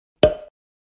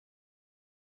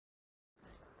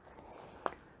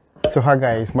So hi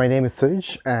guys, my name is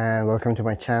Suj and welcome to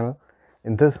my channel.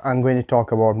 In this I'm going to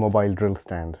talk about mobile drill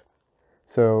stand.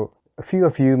 So a few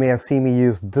of you may have seen me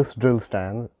use this drill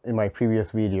stand in my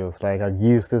previous videos. Like I've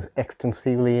used this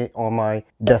extensively on my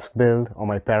desk build, on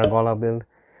my parabola build,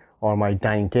 or my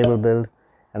dining table build,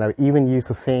 and I've even used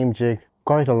the same jig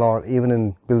quite a lot even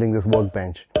in building this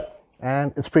workbench.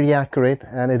 And it's pretty accurate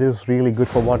and it is really good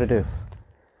for what it is.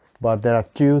 But there are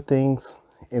two things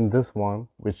in this one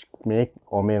which may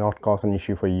or may not cause an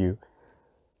issue for you.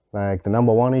 Like the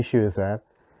number one issue is that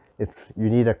you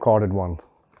need a corded one,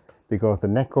 because the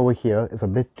neck over here is a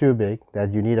bit too big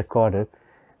that you need a corded,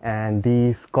 and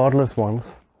these cordless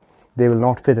ones, they will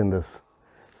not fit in this.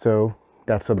 So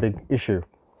that's a big issue.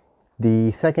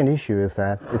 The second issue is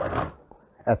that it's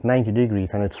at 90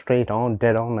 degrees and it's straight on,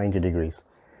 dead on 90 degrees.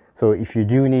 So if you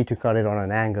do need to cut it on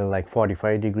an angle like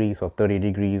 45 degrees or 30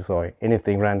 degrees or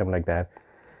anything random like that,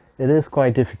 it is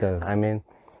quite difficult. I mean,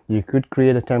 you could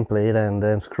create a template and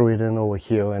then screw it in over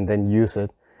here and then use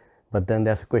it, but then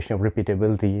there's a question of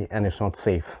repeatability and it's not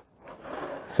safe.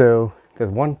 So there's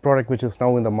one product which is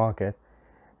now in the market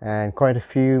and quite a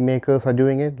few makers are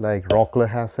doing it, like Rockler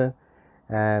has it,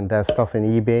 and there's stuff in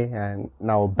eBay, and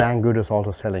now Banggood is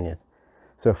also selling it.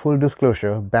 So full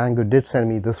disclosure, Banggood did send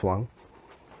me this one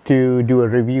to do a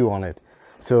review on it.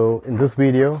 So in this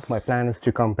video my plan is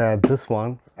to compare this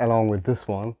one along with this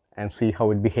one and see how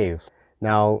it behaves.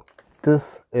 Now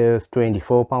this is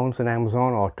 24 pounds on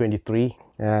Amazon, or 23,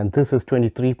 and this is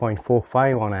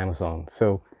 23.45 on Amazon.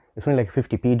 So it's only like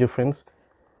 50p difference,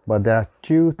 but there are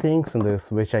two things in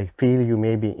this which I feel you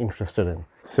may be interested in.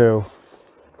 So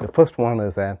the first one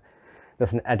is that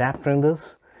there's an adapter in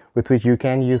this with which you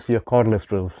can use your cordless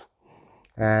drills.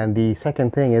 And the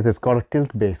second thing is it's got a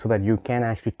tilt base so that you can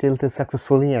actually tilt it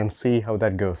successfully and see how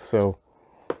that goes. So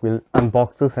we'll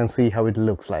unbox this and see how it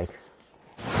looks like.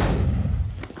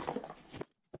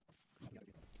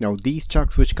 Now these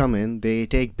chucks which come in, they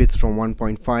take bits from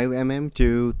 1.5 mm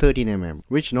to 13 mm,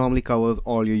 which normally covers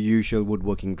all your usual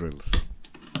woodworking drills.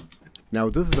 Now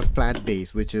this is a flat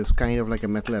base which is kind of like a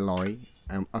metal alloy.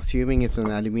 I'm assuming it's an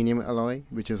aluminium alloy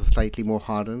which is slightly more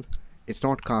hardened. It's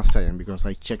not cast iron because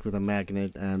I checked with a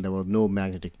magnet and there were no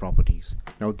magnetic properties.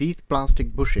 Now these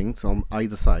plastic bushings on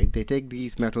either side, they take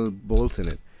these metal bolts in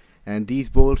it, and these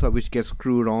bolts are which get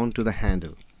screwed on to the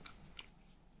handle.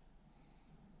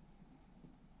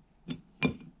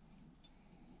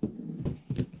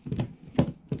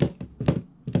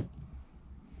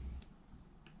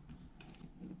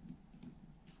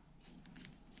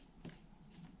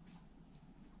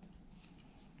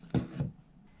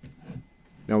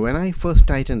 Now when I first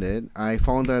tightened it, I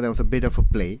found that there was a bit of a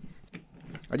play.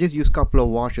 I just used a couple of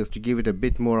washers to give it a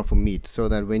bit more of a meat so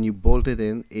that when you bolt it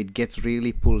in, it gets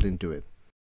really pulled into it.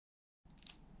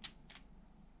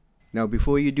 Now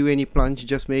before you do any plunge,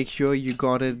 just make sure you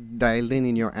got it dialed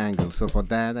in your angle. So for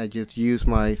that I just use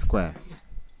my square.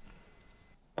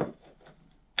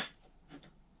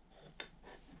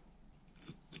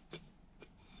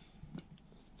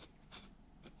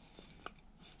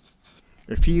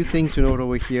 A few things to note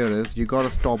over here is you got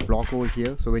a stop block over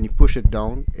here, so when you push it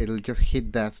down it'll just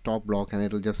hit that stop block and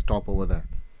it'll just stop over there.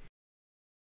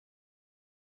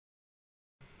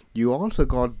 You also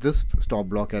got this stop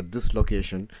block at this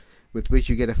location with which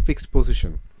you get a fixed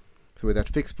position. So with that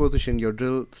fixed position your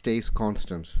drill stays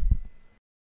constant.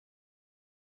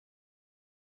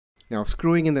 Now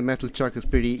screwing in the metal chuck is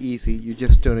pretty easy. You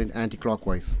just turn it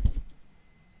anti-clockwise.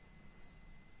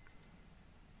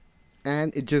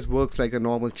 And it just works like a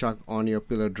normal chuck on your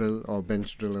pillar drill or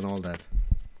bench drill and all that.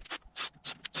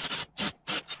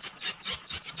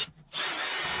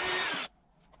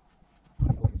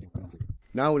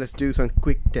 Now let's do some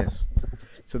quick tests.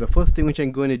 So the first thing which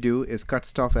I'm going to do is cut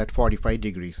stuff at 45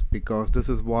 degrees, because this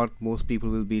is what most people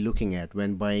will be looking at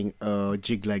when buying a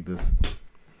jig like this.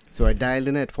 So I dialed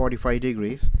in at 45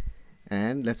 degrees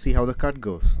and let's see how the cut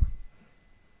goes.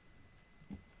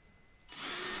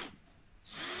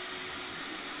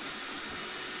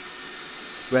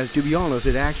 Well, to be honest,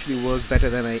 it actually worked better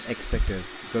than I expected,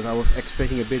 because I was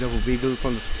expecting a bit of a wiggle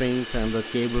from the springs and the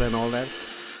cable and all that.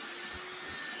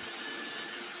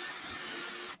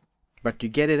 But to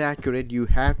get it accurate, you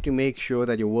have to make sure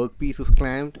that your workpiece is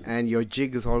clamped and your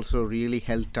jig is also really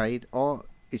held tight, or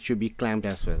it should be clamped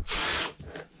as well.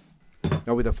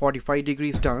 Now with the 45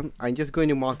 degrees done, I'm just going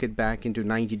to mark it back into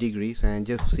 90 degrees and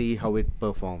just see how it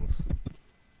performs.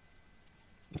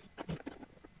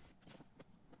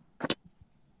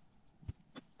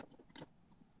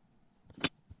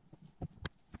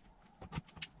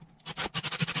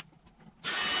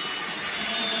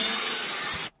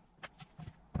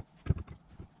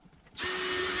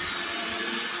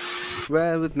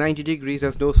 Well, with 90 degrees,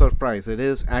 there's no surprise. It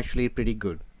is actually pretty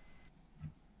good.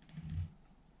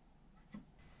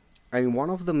 I mean, one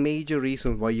of the major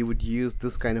reasons why you would use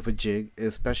this kind of a jig,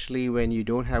 especially when you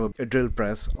don't have a drill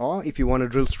press, or if you want to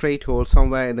drill straight hole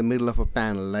somewhere in the middle of a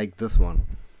panel like this one.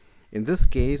 In this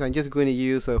case, I'm just going to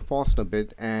use a Forstner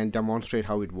bit and demonstrate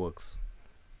how it works.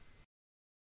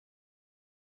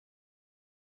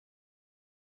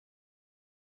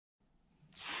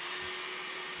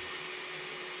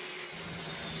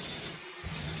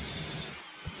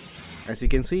 As you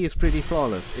can see, it's pretty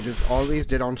flawless. It is always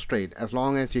dead on straight as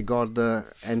long as you got the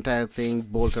entire thing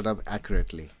bolted up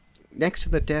accurately. Next to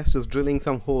the test is drilling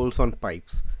some holes on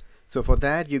pipes. So for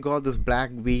that, you got this black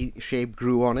V-shaped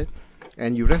groove on it,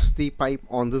 and you rest the pipe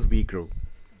on this V-groove.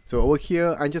 So over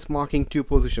here, I'm just marking 2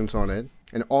 positions on it,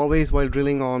 and always while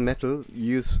drilling on metal,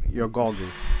 use your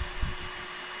goggles.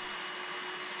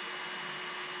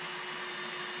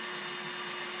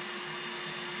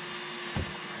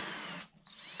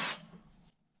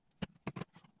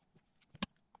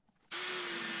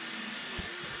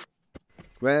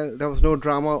 Well, there was no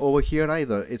drama over here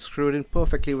either. It screwed in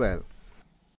perfectly well.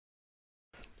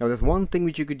 Now there's one thing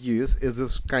which you could use is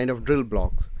this kind of drill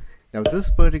blocks. Now this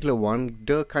particular one,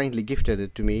 Dirk kindly gifted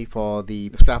it to me for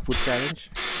the scrap wood challenge.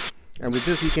 And with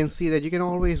this you can see that you can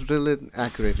always drill it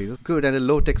accurately. It's good and a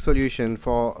low-tech solution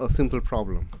for a simple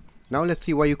problem. Now let's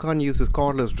see why you can't use this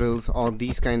cordless drills on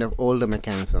these kind of older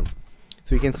mechanism.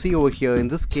 So you can see over here, in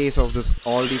this case of this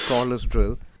Aldi cordless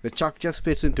drill, the chuck just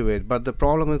fits into it, but the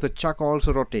problem is the chuck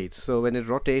also rotates. So when it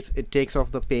rotates, it takes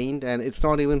off the paint and it's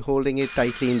not even holding it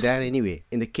tightly in there anyway.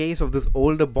 In the case of this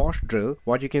older Bosch drill,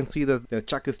 what you can see that the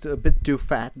chuck is a bit too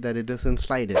fat that it doesn't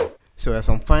slide in. So as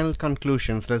some final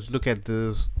conclusions, let's look at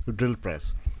this drill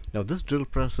press. Now this drill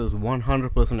press is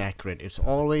 100% accurate. It's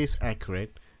always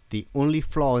accurate. The only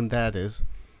flaw in that is,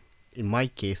 in my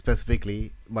case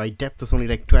specifically, my depth is only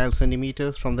like 12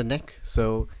 centimeters from the neck.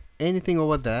 So anything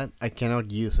over that, I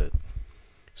cannot use it.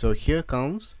 So here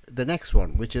comes the next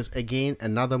one, which is again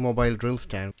another mobile drill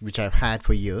stand which I've had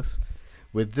for years.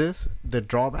 With this, the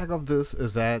drawback of this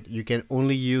is that you can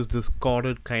only use this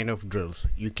corded kind of drills.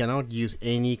 You cannot use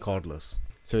any cordless.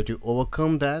 So to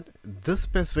overcome that, this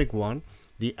specific one,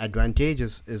 the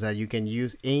advantages is that you can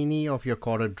use any of your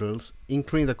corded drills,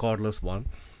 including the cordless one,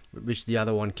 which the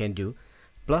other one can do.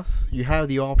 Plus you have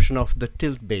the option of the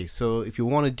tilt base. So if you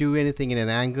want to do anything in an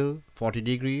angle, 40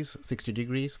 degrees, 60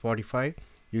 degrees, 45,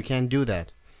 you can do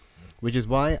that, which is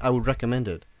why I would recommend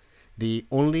it. The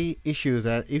only issue is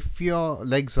that if your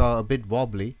legs are a bit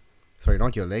wobbly, sorry,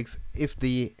 not your legs, if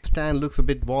the stand looks a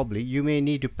bit wobbly, you may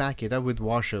need to pack it up with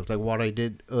washers like what I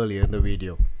did earlier in the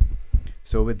video.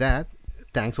 So with that,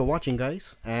 thanks for watching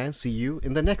guys, and see you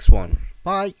in the next one.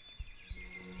 Bye.